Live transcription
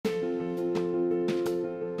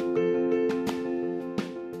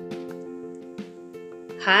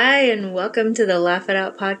Hi, and welcome to the Laugh It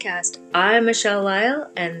Out podcast. I'm Michelle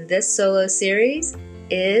Lyle, and this solo series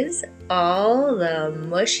is all the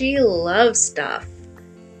mushy love stuff.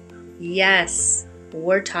 Yes,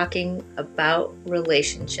 we're talking about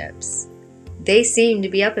relationships. They seem to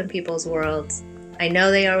be up in people's worlds. I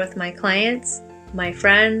know they are with my clients, my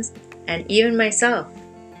friends, and even myself.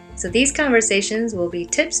 So these conversations will be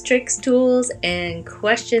tips, tricks, tools, and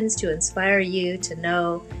questions to inspire you to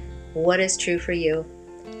know what is true for you,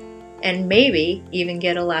 and maybe even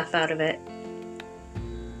get a laugh out of it.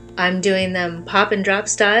 I'm doing them pop and drop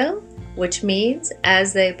style, which means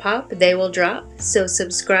as they pop, they will drop. So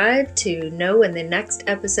subscribe to know when the next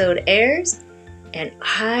episode airs. And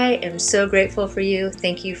I am so grateful for you.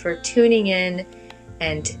 Thank you for tuning in.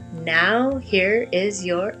 And now here is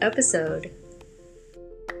your episode.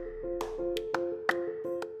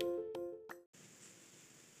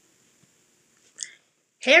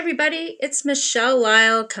 Hey everybody, it's Michelle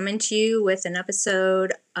Lyle coming to you with an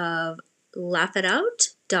episode of Laugh It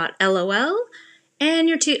Out.lol.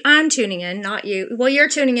 And I'm tuning in, not you. Well, you're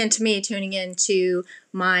tuning in to me, tuning in to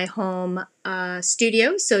my home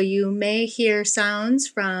studio. So you may hear sounds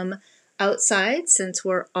from outside since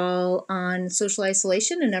we're all on social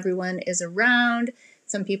isolation and everyone is around.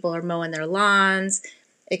 Some people are mowing their lawns,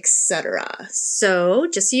 etc. So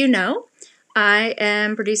just so you know, I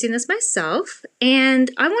am producing this myself,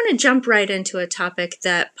 and I want to jump right into a topic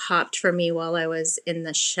that popped for me while I was in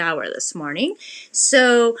the shower this morning.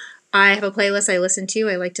 So I have a playlist I listen to.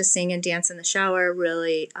 I like to sing and dance in the shower.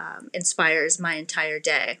 Really inspires my entire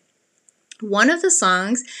day. One of the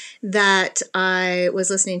songs that I was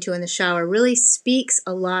listening to in the shower really speaks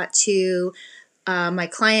a lot to my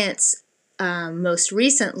clients most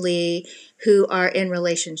recently who are in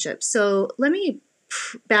relationships. So let me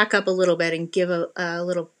back up a little bit and give a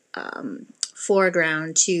little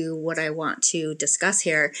foreground to what I want to discuss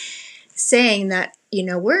here, saying that,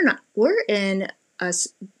 we're in a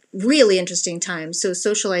really interesting time. So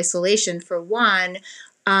social isolation for one,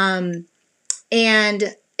 and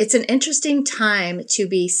it's an interesting time to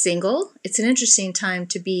be single. It's an interesting time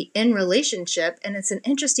to be in relationship, and it's an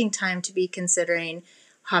interesting time to be considering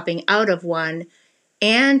hopping out of one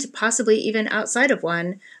and possibly even outside of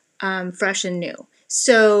one, fresh and new.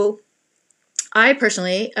 So I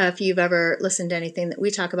personally, if you've ever listened to anything that we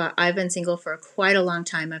talk about, I've been single for quite a long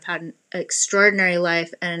time. I've had an extraordinary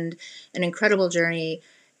life and an incredible journey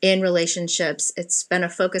in relationships. It's been a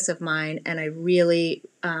focus of mine, and I really,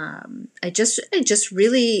 I just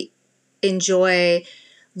really enjoy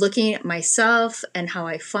looking at myself and how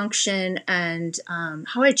I function and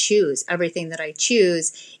how I choose everything that I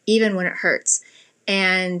choose, even when it hurts.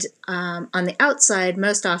 And on the outside,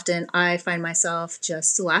 most often I find myself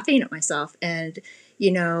just laughing at myself, and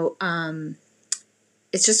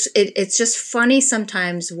it's just funny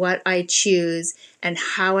sometimes what I choose and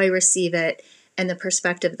how I receive it and the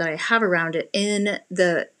perspective that I have around it in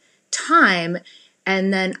the time,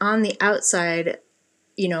 and then on the outside,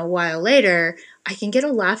 a while later, I can get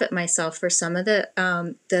a laugh at myself for some of the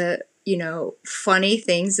funny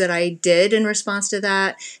things that I did in response to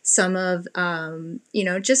that, some of,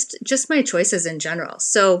 just my choices in general.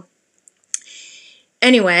 So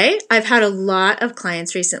anyway, I've had a lot of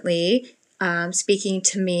clients recently speaking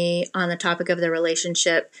to me on the topic of their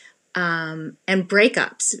relationship, and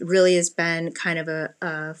breakups really has been kind of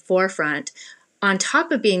a forefront on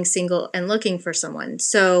top of being single and looking for someone.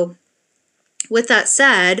 So with that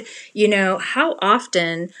said, how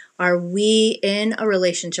often are we in a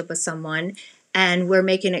relationship with someone and we're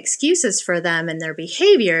making excuses for them and their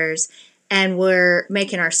behaviors, and we're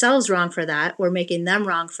making ourselves wrong for that, we're making them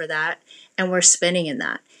wrong for that, and we're spinning in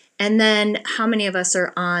that. And then how many of us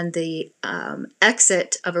are on the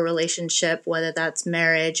exit of a relationship, whether that's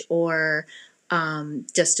marriage or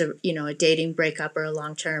just a dating breakup or a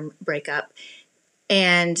long-term breakup,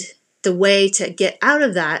 and the way to get out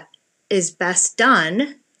of that is best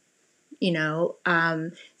done,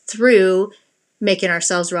 through making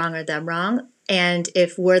ourselves wrong or them wrong. And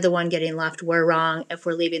if we're the one getting left, we're wrong. If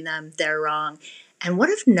we're leaving them, they're wrong. And what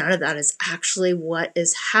if none of that is actually what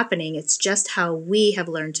is happening? It's just how we have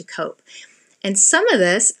learned to cope. And some of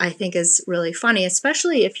this, I think, is really funny,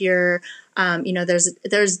 especially if you're,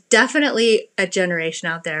 there's definitely a generation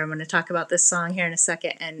out there. I'm going to talk about this song here in a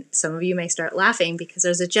second, and some of you may start laughing because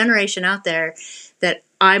there's a generation out there that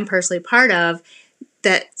I'm personally part of,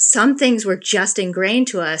 that some things were just ingrained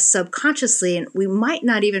to us subconsciously, and we might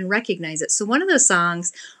not even recognize it. So one of the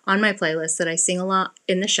songs on my playlist that I sing a lot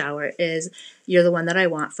in the shower is "You're the One That I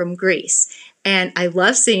Want" from Grease. And I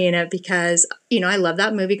love singing it because, I love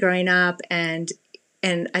that movie growing up, and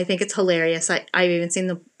I think it's hilarious. I've even seen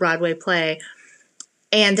the Broadway play.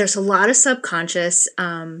 And there's a lot of subconscious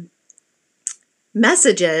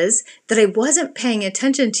messages that I wasn't paying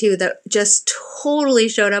attention to that just totally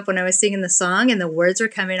showed up when I was singing the song and the words were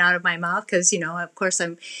coming out of my mouth because, of course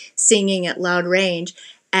I'm singing at loud range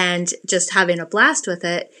and just having a blast with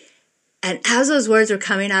it. And as those words were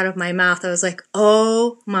coming out of my mouth, I was like,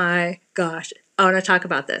 oh my gosh, I want to talk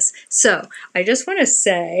about this. So I just want to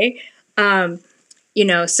say,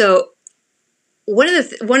 so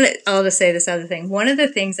I'll just say this other thing. One of the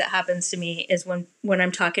things that happens to me is when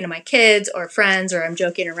I'm talking to my kids or friends or I'm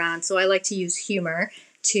joking around. So I like to use humor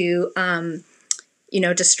to,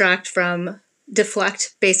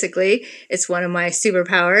 deflect, basically. It's one of my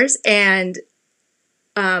superpowers. And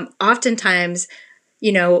oftentimes,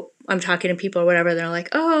 I'm talking to people or whatever, they're like,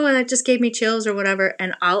 oh, that just gave me chills or whatever.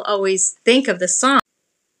 And I'll always think of the song,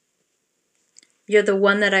 You're the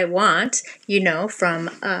One That I Want, from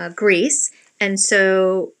Grease. And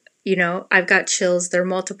so, I've got chills, they're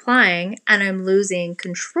multiplying, and I'm losing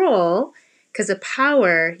control because the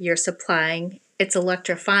power you're supplying, it's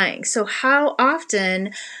electrifying. So how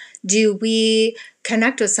often do we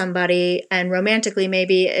connect with somebody and romantically,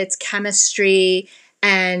 maybe it's chemistry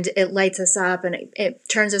and it lights us up and it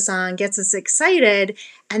turns us on, gets us excited,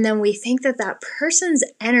 and then we think that that person's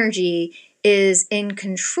energy is in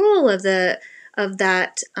control of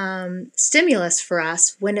that stimulus for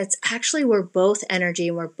us, when it's actually we're both energy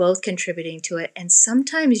and we're both contributing to it. And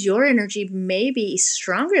sometimes your energy may be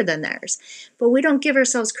stronger than theirs, but we don't give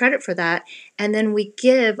ourselves credit for that. And then we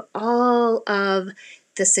give all of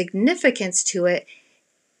the significance to it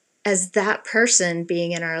as that person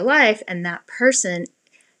being in our life and that person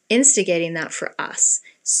instigating that for us.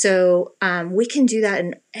 So we can do that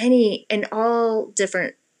in all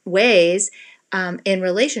different ways. In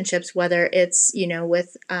relationships, whether it's,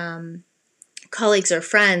 with colleagues or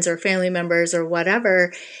friends or family members or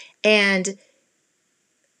whatever, and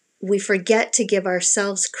we forget to give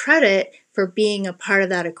ourselves credit for being a part of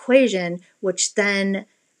that equation, which then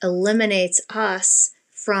eliminates us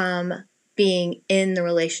from being in the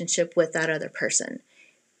relationship with that other person.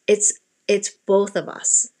 It's both of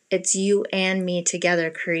us. It's you and me together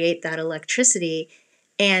create that electricity.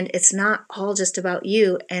 And it's not all just about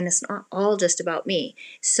you, and it's not all just about me.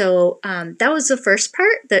 So that was the first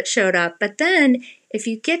part that showed up. But then if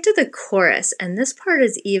you get to the chorus, and this part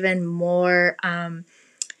is even more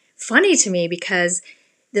funny to me because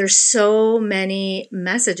there's so many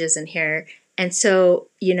messages in here. And so,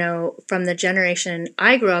 from the generation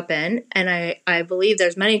I grew up in, and I believe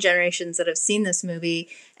there's many generations that have seen this movie,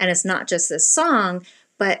 and it's not just this song,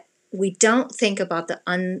 but we don't think about the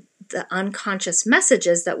unconscious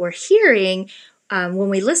messages that we're hearing when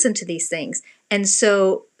we listen to these things. And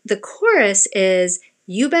so the chorus is,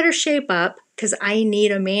 you better shape up because I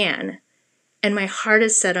need a man and my heart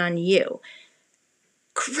is set on you.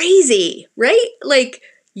 Crazy, right? Like,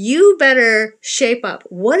 you better shape up.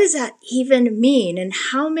 What does that even mean? And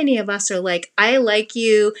how many of us are like, I like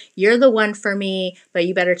you, you're the one for me, but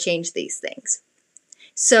you better change these things.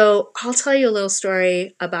 So I'll tell you a little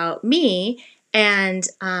story about me. And,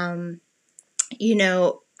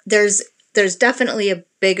 there's definitely a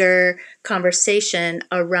bigger conversation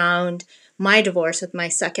around my divorce with my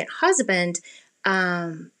second husband.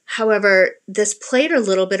 However, this played a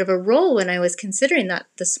little bit of a role when I was considering that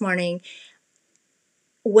this morning,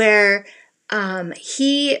 where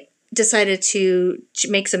he decided to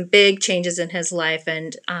make some big changes in his life,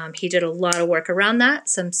 and he did a lot of work around that,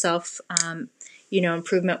 some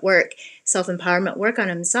improvement work, self-empowerment work on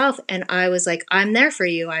himself. And I was like, I'm there for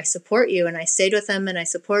you. I support you. And I stayed with him and I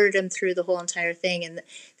supported him through the whole entire thing. And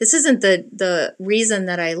this isn't the reason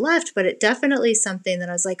that I left, but it definitely is something that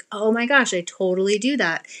I was like, oh my gosh, I totally do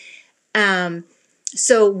that.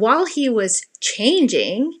 So while he was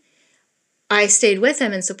changing, I stayed with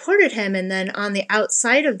him and supported him. And then on the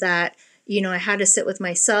outside of that, I had to sit with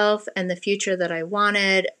myself and the future that I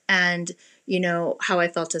wanted, and how I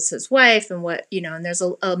felt as his wife, and what, and there's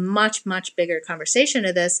a much, much bigger conversation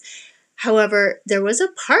to this. However, there was a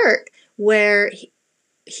part where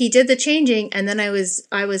he did the changing, and then I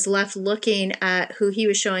was left looking at who he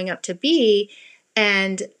was showing up to be.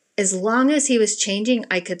 And as long as he was changing,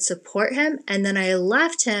 I could support him. And then I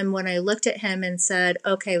left him when I looked at him and said,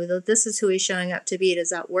 okay, well, this is who he's showing up to be. Does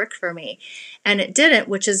that work for me? And it didn't,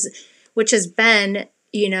 which has been,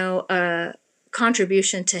 a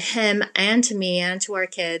contribution to him and to me and to our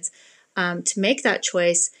kids to make that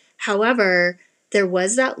choice. However, there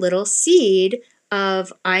was that little seed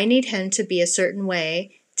of, I need him to be a certain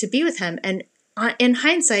way to be with him. And in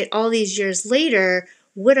hindsight, all these years later,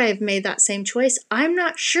 would I have made that same choice? I'm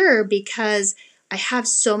not sure, because I have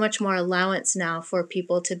so much more allowance now for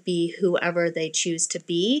people to be whoever they choose to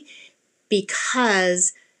be,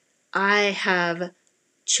 because I have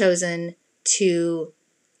chosen to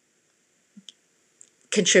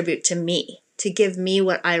contribute to me, to give me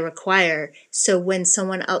what I require. So when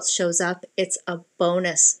someone else shows up, it's a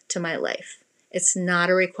bonus to my life. It's not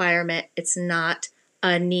a requirement. It's not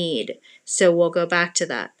a need. So we'll go back to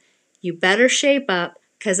that. You better shape up,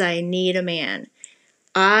 because I need a man.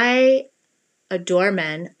 I adore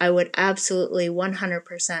men. I would absolutely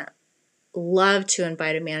 100% love to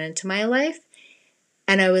invite a man into my life.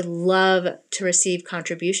 And I would love to receive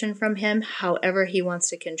contribution from him, however he wants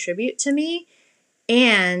to contribute to me.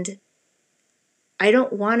 And I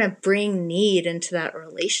don't want to bring need into that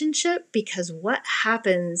relationship, because what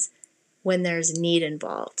happens when there's need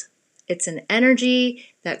involved? It's an energy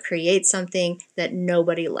that creates something that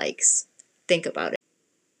nobody likes. Think about it.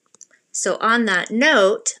 So on that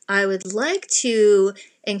note, I would like to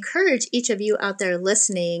encourage each of you out there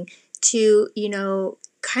listening to,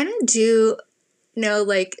 kind of do,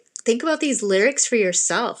 like, think about these lyrics for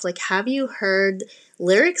yourself. Like, have you heard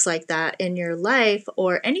lyrics like that in your life,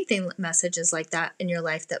 or anything, messages like that in your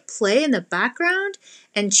life that play in the background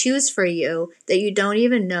and choose for you, that you don't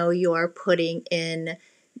even know you're putting in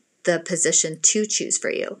the position to choose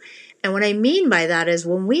for you? And what I mean by that is,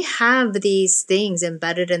 when we have these things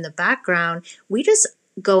embedded in the background, we just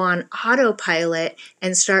go on autopilot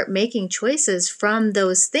and start making choices from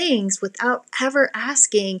those things without ever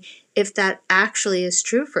asking if that actually is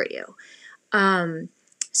true for you.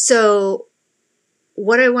 So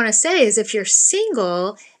what I want to say is, if you're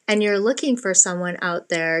single and you're looking for someone out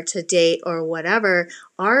there to date or whatever,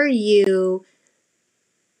 are you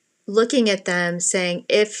looking at them saying,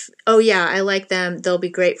 oh yeah, I like them, they'll be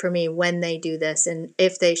great for me when they do this, and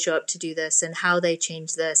if they show up to do this, and how they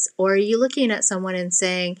change this? Or are you looking at someone and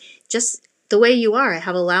saying, just the way you are, I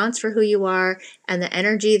have allowance for who you are, and the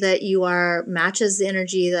energy that you are matches the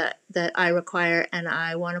energy that I require, and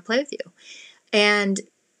I want to play with you? And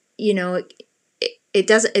it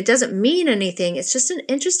doesn't mean anything. It's just an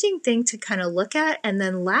interesting thing to kind of look at and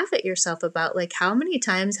then laugh at yourself about. Like, how many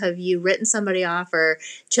times have you written somebody off or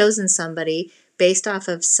chosen somebody based off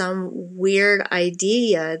of some weird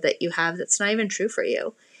idea that you have that's not even true for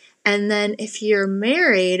you? And then if you're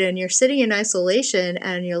married and you're sitting in isolation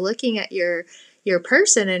and you're looking at your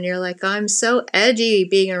person and you're like, I'm so edgy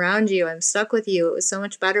being around you, I'm stuck with you, it was so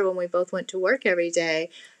much better when we both went to work every day.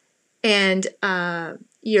 And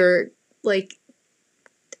you're like,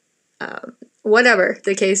 whatever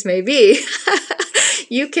the case may be,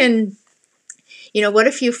 you can, what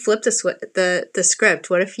if you flipped the script?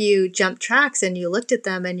 What if you jumped tracks and you looked at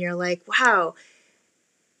them and you're like, wow,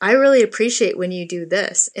 I really appreciate when you do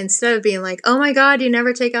this, instead of being like, oh my God, you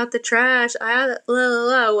never take out the trash,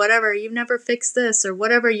 whatever, you've never fixed this, or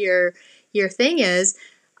whatever your thing is.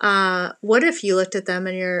 What if you looked at them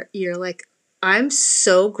and you're like, I'm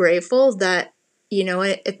so grateful that, in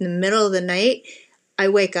the middle of the night, I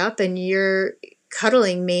wake up and you're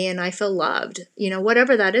cuddling me and I feel loved,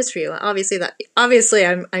 whatever that is for you. Obviously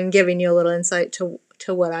I'm giving you a little insight to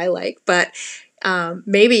what I like, but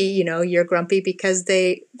maybe, you're grumpy because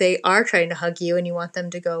they are trying to hug you and you want them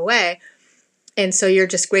to go away. And so you're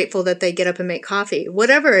just grateful that they get up and make coffee.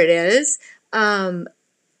 Whatever it is,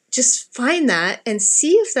 just find that and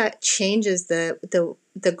see if that changes the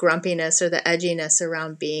grumpiness or the edginess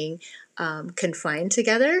around being confined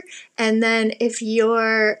together. And then if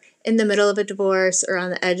you're in the middle of a divorce, or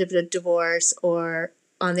on the edge of a divorce, or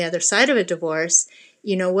on the other side of a divorce,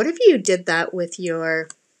 what if you did that with your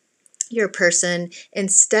person,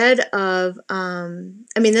 instead of,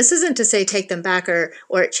 this isn't to say take them back, or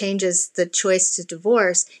it changes the choice to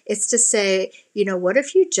divorce. It's to say, what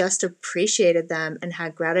if you just appreciated them and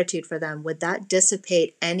had gratitude for them? Would that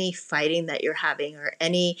dissipate any fighting that you're having, or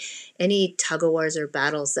any tug of wars or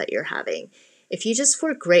battles that you're having? If you just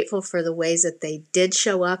were grateful for the ways that they did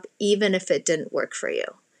show up, even if it didn't work for you,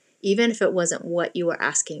 even if it wasn't what you were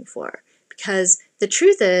asking for. Because the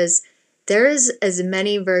truth is, there is as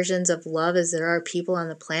many versions of love as there are people on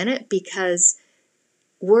the planet, because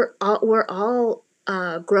we're all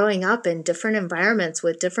growing up in different environments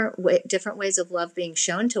with different ways of love being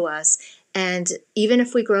shown to us. And even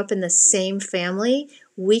if we grow up in the same family,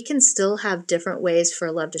 we can still have different ways for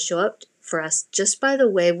love to show up for us, just by the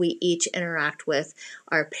way we each interact with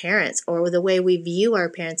our parents, or the way we view our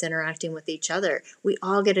parents interacting with each other. We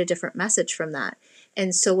all get a different message from that.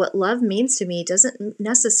 And so what love means to me doesn't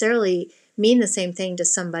necessarily mean the same thing to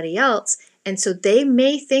somebody else. And so they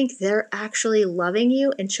may think they're actually loving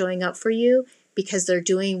you and showing up for you because they're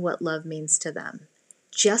doing what love means to them.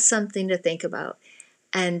 Just something to think about.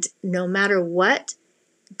 And no matter what,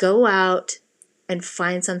 go out and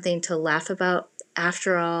find something to laugh about.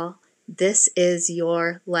 After all, this is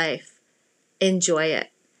your life. Enjoy it,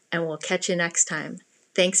 and we'll catch you next time.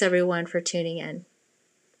 Thanks everyone for tuning in.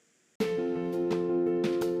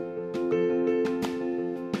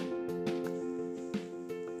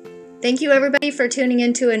 Thank you everybody for tuning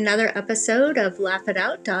into another episode of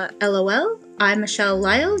LaughItOut.lol. I'm Michelle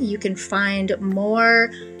Lyle. You can find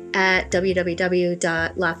more at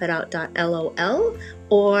www.laughitout.lol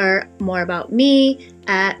or more about me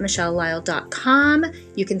at michellelyle.com.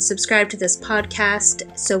 You can subscribe to this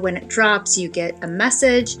podcast so when it drops you get a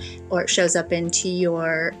message or it shows up into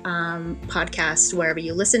your podcast wherever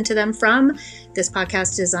you listen to them from. This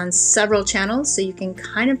podcast is on several channels, so you can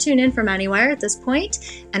kind of tune in from anywhere at this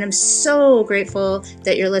point. And I'm so grateful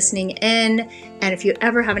that you're listening in. And if you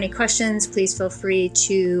ever have any questions, please feel free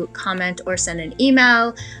to comment or send an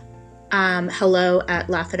email,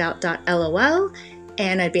 hello@laughitout.lol.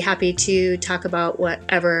 And I'd be happy to talk about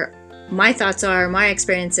whatever my thoughts are, my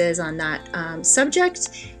experiences on that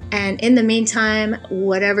subject. And in the meantime,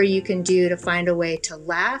 whatever you can do to find a way to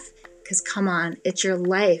laugh, because come on, it's your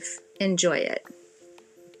life. Enjoy it.